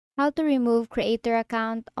how to remove creator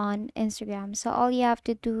account on Instagram. So all you have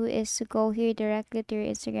to do is to go here directly to your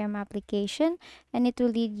Instagram application, and it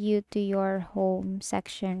will lead you to your home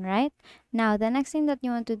section, right? Now, the next thing that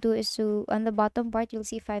you want to do is to, on the bottom part, you'll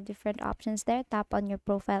see 5 different options there. Tap on your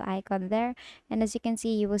profile icon there. And as you can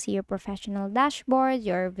see, you will see your professional dashboard,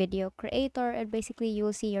 your video creator, and basically you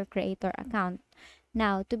will see your creator account.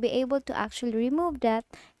 Now, to be able to actually remove that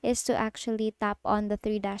is to actually tap on the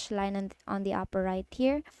three dash line on the upper right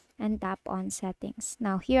here and tap on settings.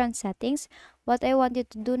 Now, here on settings, what I want you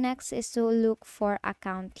to do next is to look for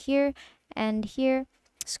account here, and here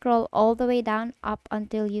scroll all the way down up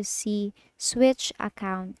until you see switch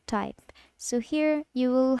account type. So here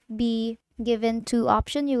you will be given two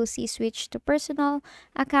options. You will see switch to personal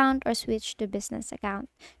account or switch to business account.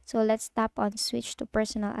 So let's tap on switch to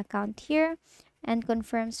personal account here and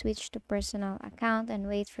confirm switch to personal account and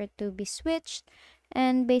wait for it to be switched.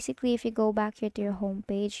 And basically, if you go back here to your home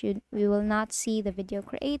page, we will not see the video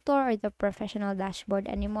creator or the professional dashboard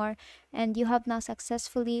anymore, and you have now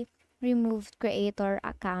successfully removed creator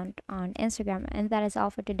account on Instagram. And that is all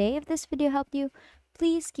for today. If this video helped you,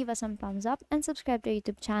 please give us some thumbs up and subscribe to our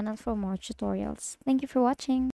YouTube channel for more tutorials. Thank you for watching.